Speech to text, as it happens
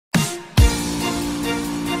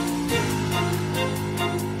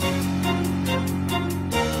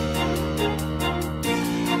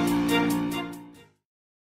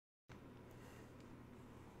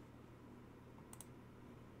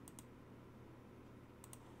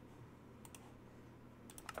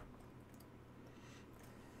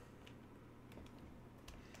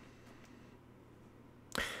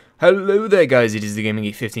Hello there guys, it is the Gaming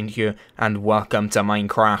Geek 15 here, and welcome to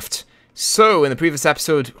Minecraft. So, in the previous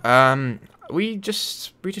episode, we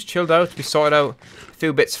just chilled out, we sorted out a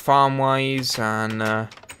few bits farm-wise, and,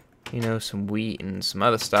 you know, some wheat and some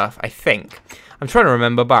other stuff, I think. I'm trying to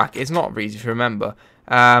remember back, it's not easy to remember.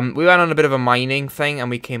 We went on a bit of a mining thing,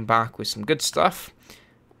 and we came back with some good stuff.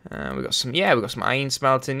 We got some iron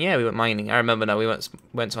smelting, we went mining, I remember now, we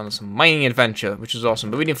went on some mining adventure, which was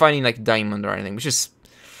awesome, but we didn't find any, like, diamond or anything, which is...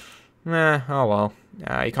 oh well.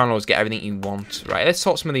 You can't always get everything you want. Right, let's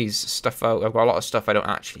sort some of these stuff out. I've got a lot of stuff I don't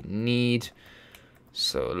actually need.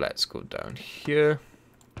 So let's go down here.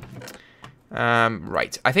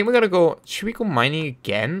 Right, I think we're gonna go... Should we go mining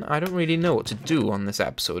again? I don't really know what to do on this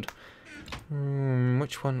episode.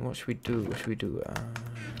 Which one? What should we do? What should we do?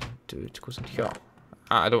 Do it goes in here.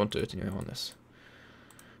 I don't want to do it anyway on this.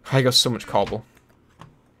 I got so much cobble.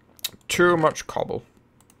 Too much cobble.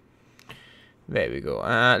 There we go.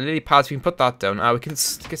 Lily pads, we can put that down. We can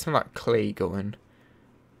get some of that clay going.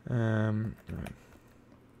 Right.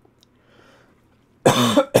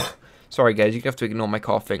 Sorry guys, you have to ignore my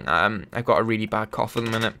coughing. I've got a really bad cough at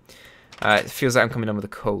the minute. It feels like I'm coming down with a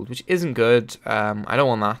cold, which isn't good. I don't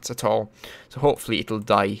want that at all. So hopefully it'll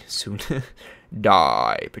die soon.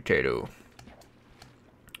 Die, potato.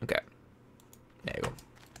 Okay. There you go.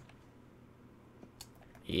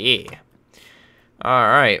 Yeah.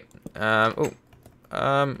 Alright.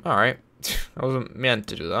 Alright. I wasn't meant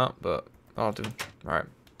to do that, but I'll do. Alright.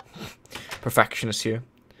 Perfectionist here.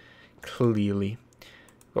 Clearly.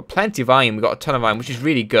 We've got plenty of iron. We've got a ton of iron, which is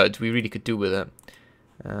really good. We really could do with it.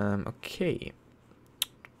 Okay.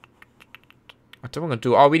 I don't want to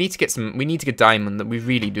do... Oh, we need to get some... We need to get diamond. We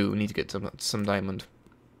really do. We need to get some diamond.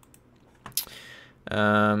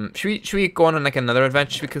 Should we go on like another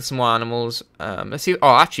adventure? Should we kill some more animals? Let's see.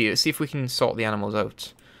 Oh, actually, let's see if we can sort the animals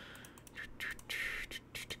out.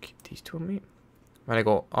 Keep these two on me. Where'd I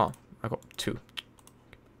go? Oh, I got two.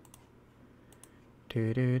 Oh,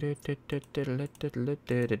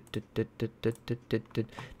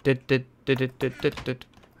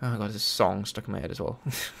 I got this song stuck in my head as well.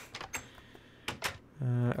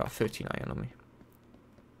 I got 13 iron on me.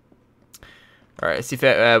 Alright, let's see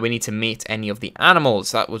if we need to mate any of the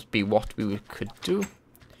animals. That would be what we could do.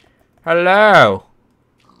 Hello!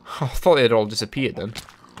 Oh, I thought they had all disappeared then.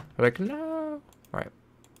 We're like, no. Alright.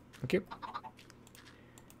 Thank you.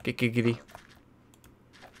 Giggity.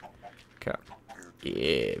 Okay.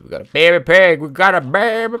 Yeah, we got a baby pig. We got a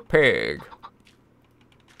baby pig.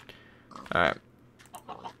 Alright.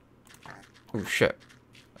 Oh, shit.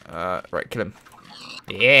 Right, kill him.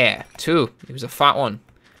 Yeah, 2. He was a fat one.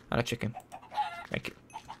 And a chicken. Thank you.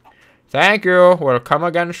 Thank you. We'll come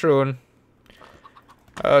again soon.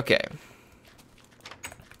 Okay.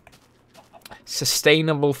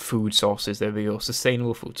 Sustainable food sources. There we go.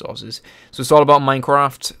 Sustainable food sources. So it's all about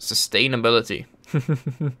Minecraft sustainability.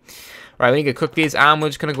 Right, we need to cook these, and we're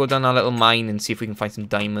just going to go down our little mine and see if we can find some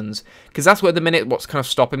diamonds. Because that's what, at the minute, what's kind of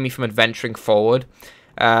stopping me from adventuring forward.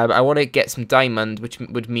 I want to get some diamond, which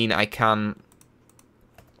would mean I can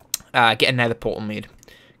get a nether portal made.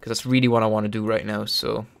 Because that's really what I want to do right now,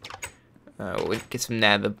 so... we'll get some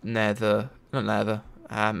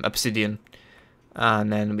obsidian.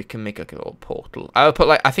 And then we can make like a little portal. I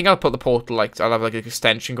think I'll put the portal, like, I'll have like an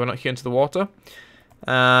extension going out here into the water.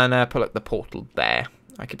 And put like the portal there.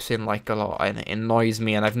 I keep saying like a lot, and it annoys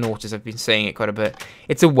me, and I've noticed I've been saying it quite a bit.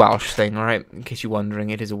 It's a Welsh thing, alright? In case you're wondering,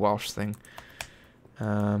 it is a Welsh thing.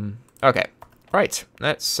 Okay. Right,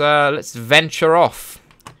 let's venture off.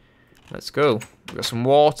 Let's go. We've got some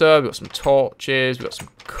water, we've got some torches, we've got some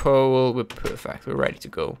coal. We're perfect. We're ready to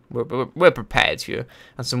go. We're prepared here.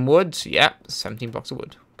 And some wood. Yeah, 17 blocks of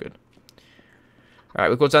wood. Good. Alright,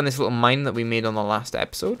 we'll go down this little mine that we made on the last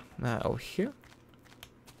episode. Over here.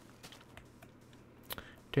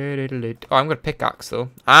 Oh, I'm going to pickaxe, though.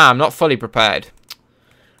 I'm not fully prepared.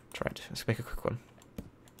 Right, let's make a quick one.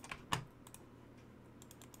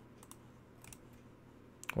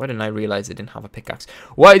 Why didn't I realize I didn't have a pickaxe?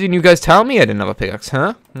 Why didn't you guys tell me I didn't have a pickaxe,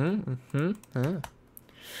 huh?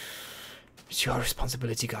 It's your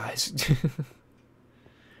responsibility, guys.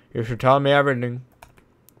 You should tell me everything.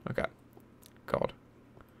 Okay. God.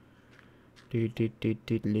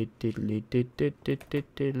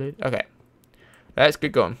 Okay. Let's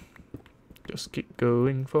get going. Just keep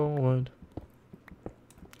going forward.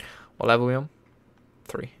 What level are we on?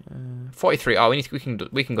 3. 43. Oh, we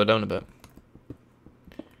can go down a bit.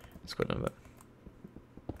 Let's go down a bit.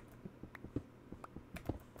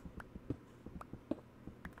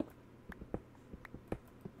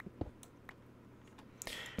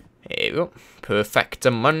 There we go.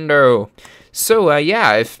 Perfectamundo. So,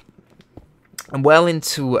 yeah, I'm well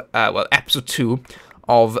into, well, episode 2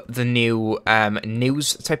 of the new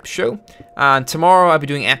news type of show. And tomorrow I'll be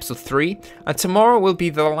doing episode 3. And tomorrow will be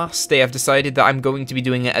the last day I've decided that I'm going to be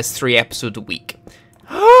doing it as 3 episodes a week.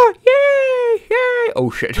 Oh, yay! Yay!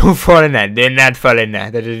 Oh shit, don't fall in there. Did not fall in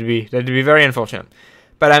there. That'd be very unfortunate.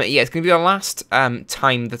 But yeah, it's going to be the last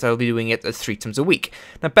time that I'll be doing it as 3 times a week.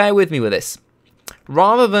 Now bear with me with this.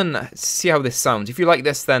 Rather than see how this sounds, if you like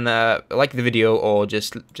this, then like the video or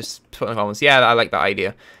just put in the comments, yeah, I like that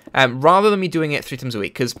idea. Rather than me doing it 3 times a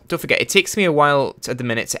week, because don't forget, it takes me a while at the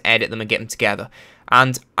minute to edit them and get them together.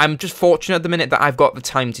 And I'm just fortunate at the minute that I've got the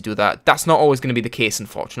time to do that. That's not always going to be the case,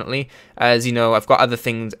 unfortunately. As you know, I've got other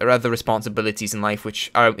things, or other responsibilities in life, which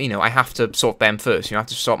are, you know, I have to sort them first. You know, I have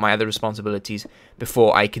to sort my other responsibilities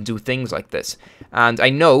before I can do things like this. And I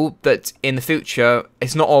know that in the future,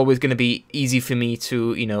 it's not always going to be easy for me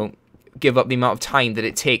to, you know, give up the amount of time that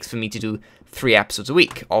it takes for me to do 3 episodes a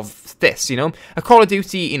week of this, you know. A Call of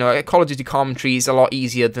Duty, you know, a Call of Duty commentary is a lot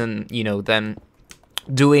easier than, you know, than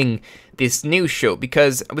doing this news show,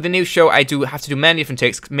 because with the news show I do have to do many different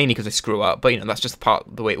takes, mainly because I screw up, but you know, that's just part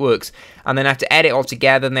of the way it works. And then I have to edit all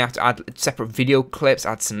together, and then I have to add separate video clips,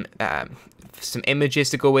 add some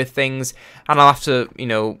images to go with things, and I'll have to, you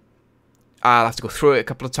know, I'll have to go through it a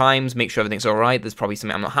couple of times, make sure everything's alright. There's probably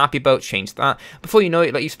something I'm not happy about, change that. Before you know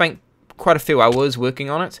it, like, you've spent quite a few hours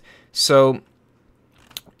working on it, so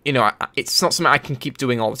you know, it's not something I can keep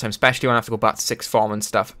doing all the time, especially when I have to go back to sixth form and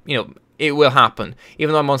stuff. You know, it will happen.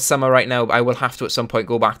 Even though I'm on summer right now, I will have to at some point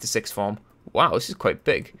go back to sixth form. Wow, this is quite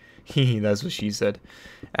big. That's what she said.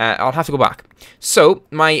 I'll have to go back. So,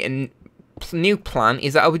 my new plan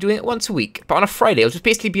is that I'll be doing it once a week, but on a Friday. It'll just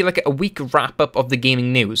basically be like a week wrap-up of the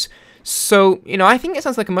gaming news. So, you know, I think it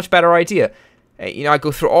sounds like a much better idea. You know, I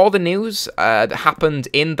go through all the news that happened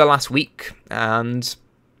in the last week, and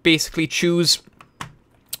basically choose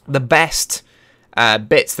the best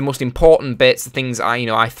bits, the most important bits, the things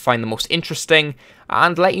I find the most interesting,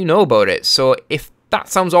 and let you know about it. So if that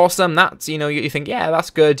sounds awesome, that's, you know, you think, yeah, that's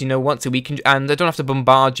good, you know, once a week, and I don't have to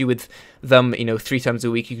bombard you with them, you know, 3 times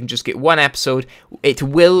a week. You can just get 1 episode. It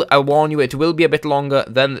will, I warn you, it will be a bit longer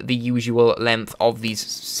than the usual length of these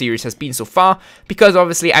series has been so far, because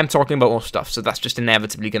obviously I'm talking about more stuff, so that's just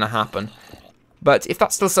inevitably going to happen. But if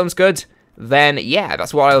that still sounds good, then yeah,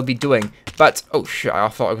 that's what I'll be doing. But, oh shit, I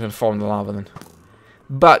thought I was going to fall in the lava then.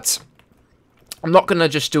 But I'm not going to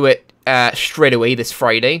just do it straight away this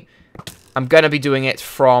Friday. I'm going to be doing it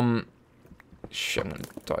from... Shit, I'm going to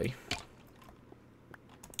die.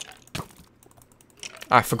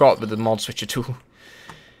 I forgot with the mod switcher tool.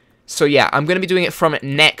 So yeah, I'm going to be doing it from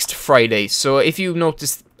next Friday. So if you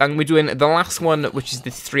notice, I'm going to be doing the last one, which is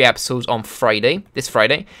the 3 episodes on Friday, this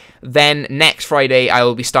Friday. Then next Friday, I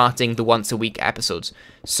will be starting the once a week episodes.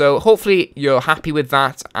 So hopefully you're happy with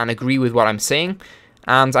that and agree with what I'm saying.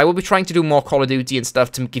 And I will be trying to do more Call of Duty and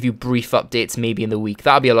stuff to give you brief updates maybe in the week.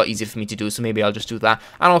 That'll be a lot easier for me to do, so maybe I'll just do that.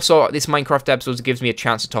 And also, this Minecraft episode gives me a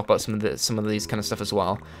chance to talk about some of these kind of stuff as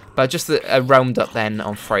well. But just a roundup then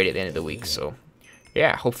on Friday at the end of the week, so...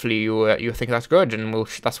 Yeah, hopefully you think that's good, and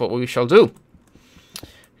that's what we shall do.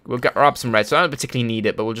 We'll grab some red, so I don't particularly need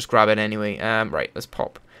it, but we'll just grab it anyway. Right, let's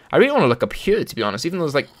pop. I really want to look up here, to be honest, even though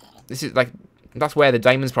it's like, this is like, that's where the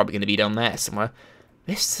diamond's probably going to be, down there somewhere.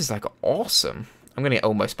 This is like awesome. I'm going to get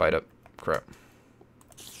almost spied up. Crap.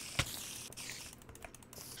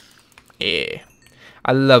 Yeah.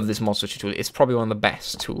 I love this mod switcher tool. It's probably one of the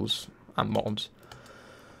best tools and mods.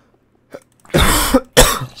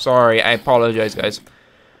 Sorry, I apologize, guys.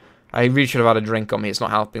 I really should have had a drink on me. It's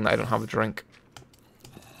not helping that I don't have a drink.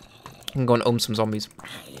 I can go and own some zombies.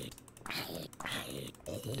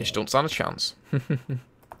 Just don't stand a chance.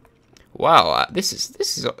 Wow, this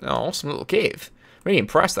is an awesome little cave. Really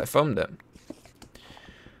impressed that I found it.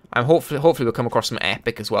 I'm hopefully we'll come across some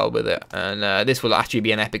epic as well with it, and this will actually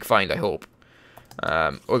be an epic find, I hope.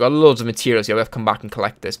 We've got loads of materials here. We have to come back and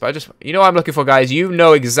collect this, but I just, you know what I'm looking for, guys. You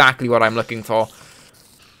know exactly what I'm looking for.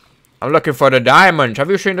 I'm looking for the diamond. Have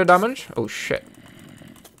you seen the diamond? Oh shit!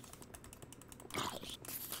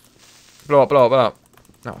 Blow up, blow up, blow up.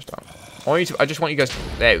 No, stop. I just want you guys to,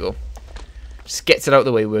 there you go. Just gets it out of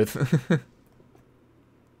the way with.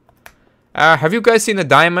 Have you guys seen the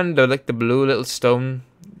diamond, or like the blue little stone?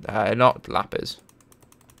 Not lapis.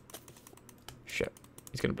 Shit,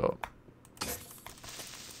 he's gonna blow up.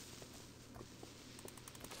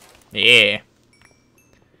 Yeah.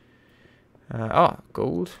 Oh,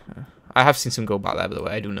 gold. I have seen some gold back there, by the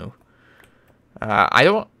way. I do know. I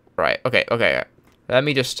don't. Right. Okay. Okay. Let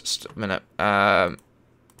me just a minute.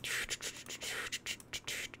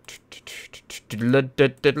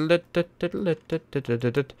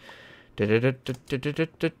 Let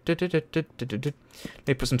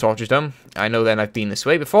me put some torches down. I know then I've been this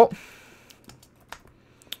way before.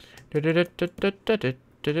 I don't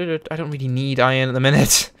really need iron at the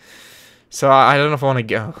minute. So I don't know if I want to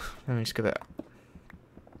go. Let me just get that.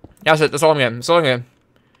 That's it. That's all I'm getting. That's all I'm getting.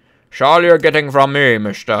 That's all you're getting from me,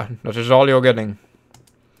 mister. That is all you're getting.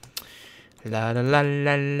 La la la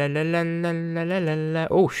la la la la la la la la.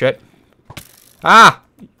 Oh, shit. Ah!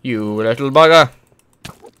 You little bugger.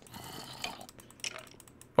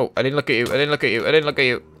 Oh, I didn't look at you. I didn't look at you. I didn't look at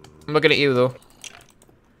you. I'm looking at you, though.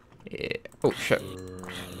 Yeah. Oh, shit.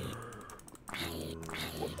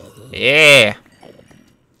 Yeah.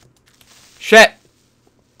 Shit.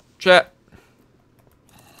 Shit.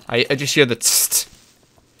 I just hear the tst.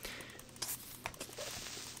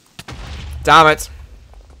 Damn it.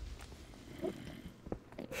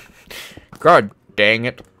 God dang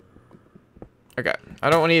it. Okay. I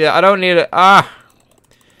don't need it. I don't need it. Ah.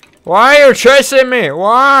 Why are you chasing me?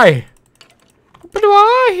 Why? But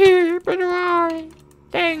why? But why?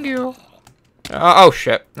 Thank you. Oh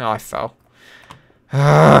shit. No, I fell.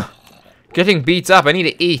 Getting beat up. I need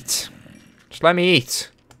to eat. Just let me eat.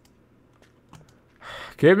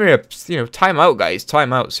 Give me a, time out, guys.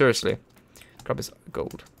 Time out. Seriously. Grab this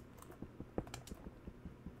gold.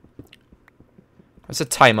 That's a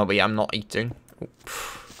timer, but yeah, I'm not eating. Oh.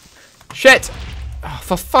 Shit! Oh,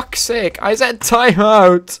 for fuck's sake! I said time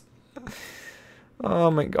out! Oh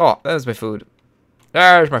my god, there's my food.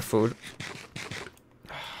 There's my food.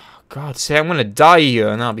 Oh, God, say I'm gonna die here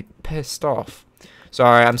and I'll be pissed off.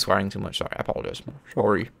 Sorry, I'm swearing too much. Sorry, I apologize.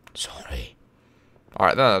 Sorry. Sorry.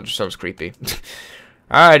 Alright, that just sounds creepy.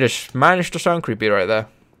 I just managed to sound creepy right there.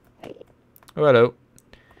 Oh, hello.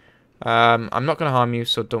 I'm not gonna harm you,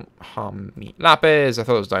 so don't harm me. Lapis! I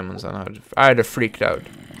thought it was diamonds then. I'd have freaked out.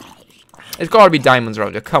 There's gotta be diamonds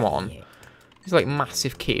around here, come on. These are like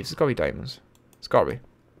massive caves. There's gotta be diamonds. It's gotta be.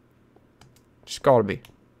 It's gotta be.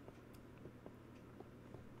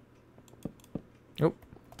 Nope.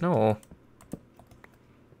 No.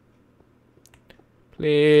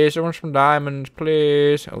 Please, I want some diamonds,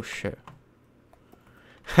 please. Oh shit.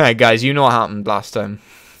 Hey guys, you know what happened last time.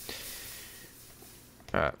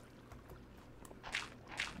 Alright.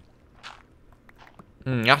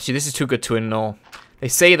 Actually, this is too good to ignore. They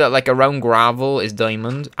say that like around gravel is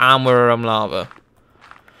diamond, and we're around lava.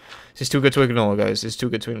 This is too good to ignore, guys. It's too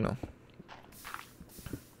good to ignore.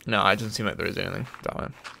 No, it doesn't seem like there is anything. Damn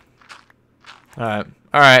it. Alright.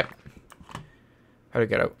 Alright. How do I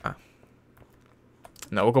get out? Ah.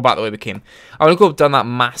 No, we'll go back the way we came. I want to go down that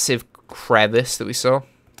massive crevice that we saw.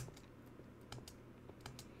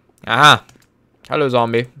 Aha. Hello,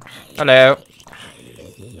 zombie. Hello.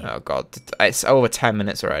 Oh, God. It's over 10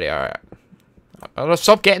 minutes already. Alright. I'll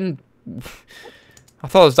stop getting... I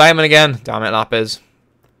thought it was diamond again. Damn it, Lapis.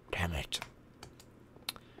 Damn it.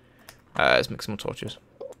 Let's make some more torches.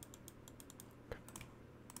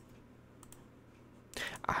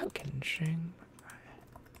 I can sing.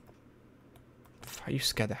 You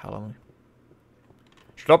scared the hell out of me.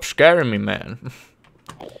 Stop scaring me, man.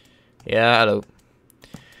 Yeah, hello.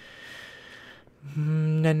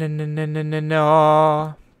 No, no, no, no, no, no,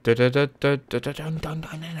 no.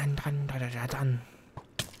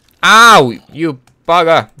 Ow! You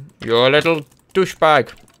bugger! You little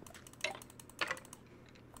douchebag.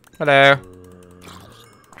 Hello.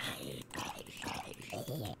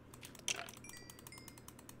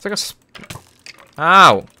 It's like a...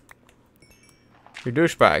 Ow! You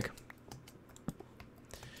douchebag.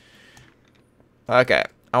 Okay.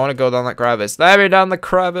 I want to go down that crevice. Let me down the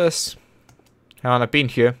crevice. Hang on, I've been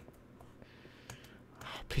here.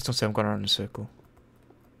 Please don't say I'm going around in a circle.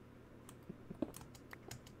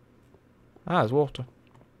 Ah, there's water.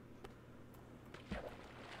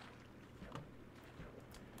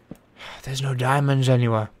 There's no diamonds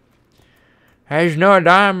anywhere. There's no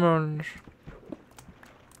diamonds.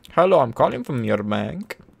 Hello, I'm calling from your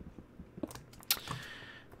bank.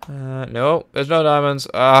 No, there's no diamonds.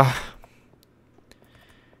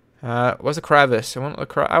 Where's the crevice? I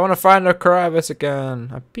want to find the crevice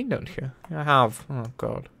again. I've been down here. I have. Oh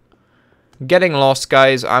god. I'm getting lost,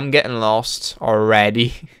 guys. I'm getting lost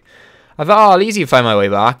already. I thought, oh, I'll easily find my way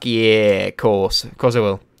back. Yeah, of course. Of course I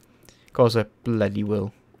will. Of course I bloody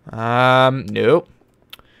will. Nope.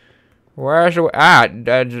 Where's the way? Ah,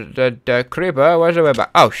 the creeper. Where's the way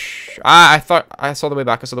back? Oh, I thought I saw the way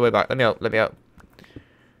back. I saw the way back. Let me out. Let me out.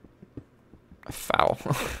 Foul.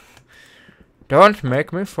 Don't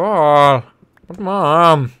make me fall.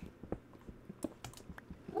 Mom.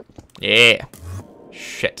 Yeah.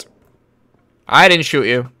 Shit. I didn't shoot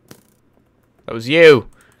you. That was you.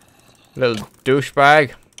 Little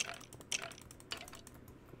douchebag.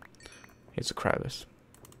 It's a crevice.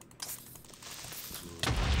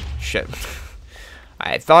 Shit.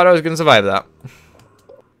 I thought I was going to survive that.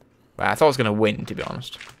 Well, I thought I was going to win, to be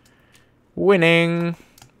honest. Winning.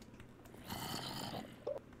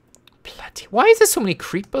 Bloody. Why is there so many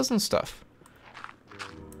creepers and stuff?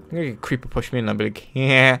 I'm going to get a creeper push me and I'll be like,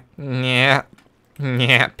 yeah, yeah,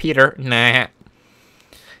 yeah, Peter, nah.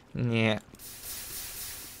 Yeah.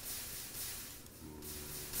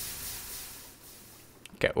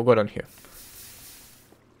 Okay, we'll go down here.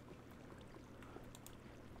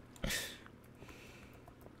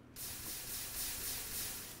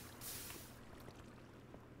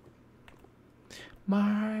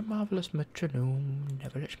 My marvelous metronome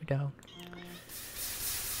never lets me down.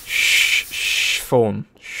 Shh, shh, phone.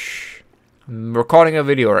 Shh. I'm recording a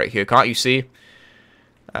video right here, can't you see?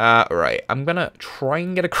 Right, I'm gonna try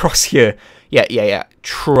and get across here. Yeah.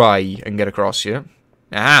 Try and get across here.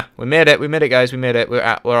 Ah, we made it, guys, we made it. We're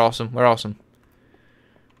awesome, we're awesome.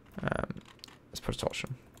 Let's put a torch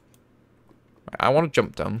on. I want to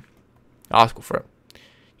jump down. Let's go for it.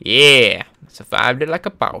 Yeah, survived it like a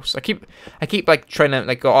boss. I keep like trying to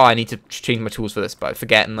like go, oh, I need to change my tools for this, but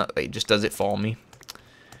forgetting that it just does it for me.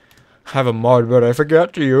 I have a mod, but I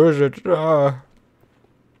forget to use it.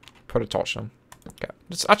 Put a torch on. Okay,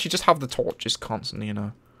 just have the torches constantly, you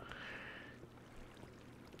know.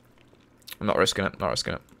 I'm not risking it. Not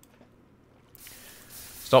risking it.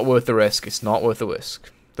 It's not worth the risk. It's not worth the whisk.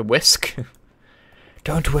 The whisk?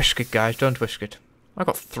 Don't whisk it, guys. Don't whisk it. I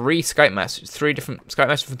got 3 Skype messages. 3 different Skype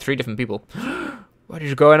messages from 3 different people. What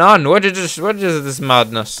is going on? What is this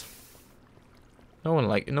madness? No one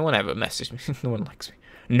ever messaged me. No one likes me.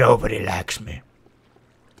 Nobody likes me.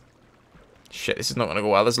 Shit, this is not gonna go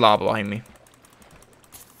well. There's lava behind me.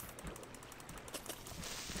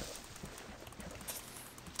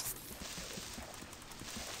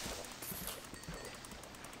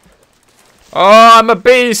 Oh, I'm a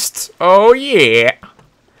beast! Oh, yeah!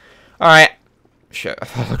 Alright. Shit,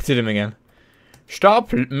 I looked at him again.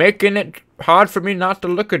 Stop making it hard for me not to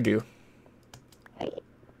look at you.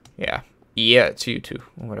 Yeah. Yeah, it's you too.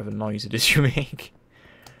 Whatever noise it is you make.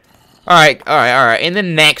 Alright. In the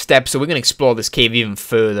next episode, we're going to explore this cave even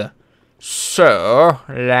further. So,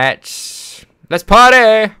 let's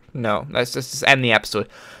party! No, let's just end the episode.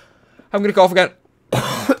 I'm going to cough again.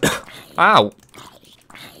 Ow.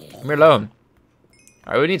 Leave me alone.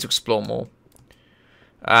 I really need to explore more.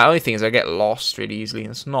 Only thing is I get lost really easily, and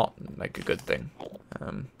it's not like a good thing,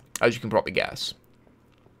 as you can probably guess.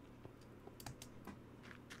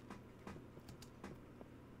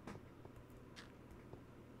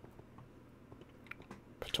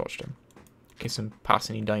 I torched him in case I'm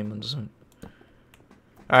passing any diamonds or something.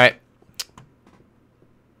 Alright.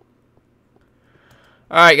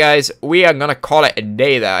 Alright guys, we are gonna call it a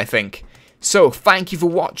day there, I think. So, thank you for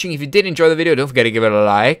watching. If you did enjoy the video, don't forget to give it a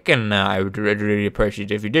like, and I would really appreciate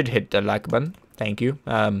it if you did hit the like button. Thank you.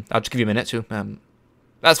 I'll just give you a minute to.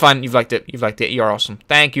 That's fine. You've liked it. You're awesome.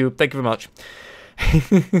 Thank you. Thank you very much.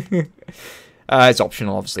 It's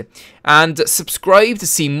optional, obviously. And subscribe to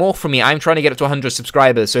see more from me. I'm trying to get up to 100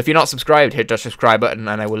 subscribers, so if you're not subscribed, hit that subscribe button,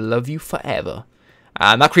 and I will love you forever.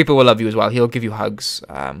 And that creeper will love you as well. He'll give you hugs.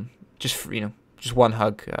 Just one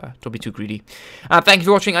hug. Don't be too greedy. Thank you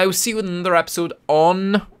for watching. I will see you in another episode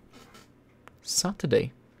on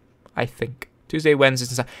Saturday, I think. Tuesday, Wednesdays,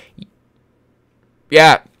 and Saturday.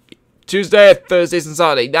 Yeah. Tuesday, Thursdays, and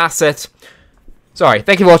Saturday. That's it. Sorry.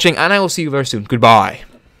 Thank you for watching, and I will see you very soon. Goodbye.